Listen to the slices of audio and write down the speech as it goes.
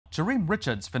Jereem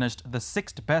Richards finished the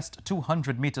sixth best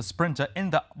 200-meter sprinter in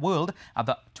the world at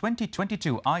the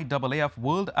 2022 IAAF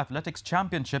World Athletics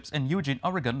Championships in Eugene,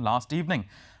 Oregon last evening.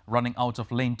 Running out of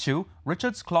lane 2,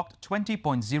 Richards clocked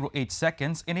 20.08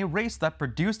 seconds in a race that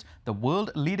produced the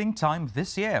world-leading time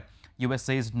this year.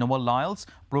 USA's Noah Lyles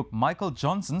broke Michael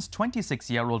Johnson's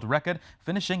 26-year-old record,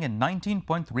 finishing in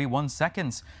 19.31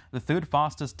 seconds, the third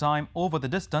fastest time over the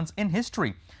distance in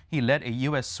history. He led a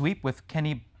US sweep with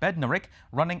Kenny Bednarek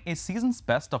running a season's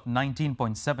best of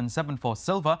 19.77 for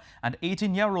silver, and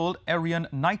 18-year-old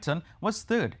Erryion Knighton was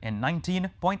third in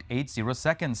 19.80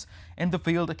 seconds. In the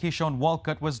field, Keshorn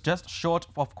Walcott was just short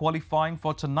of qualifying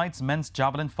for tonight's men's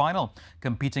javelin final.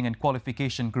 Competing in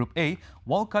Qualification Group A,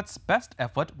 Walcott's best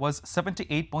effort was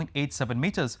 78.87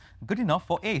 meters, good enough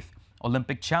for 8th.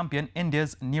 Olympic champion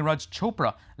India's Neeraj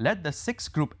Chopra led the 6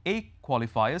 Group A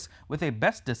qualifiers with a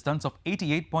best distance of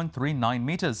 88.39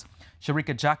 meters.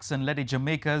 Shericka Jackson led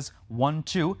Jamaica's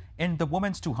 1-2 in the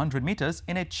women's 200 meters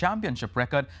in a championship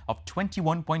record of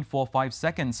 21.45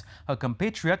 seconds. Her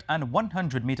compatriot and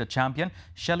 100-meter champion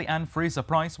Shelly-Ann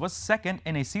Fraser-Pryce was second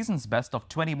in a season's best of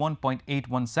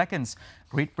 21.81 seconds.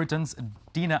 Great Britain's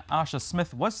Dina Asher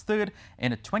Smith was third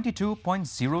in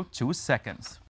 22.02 seconds.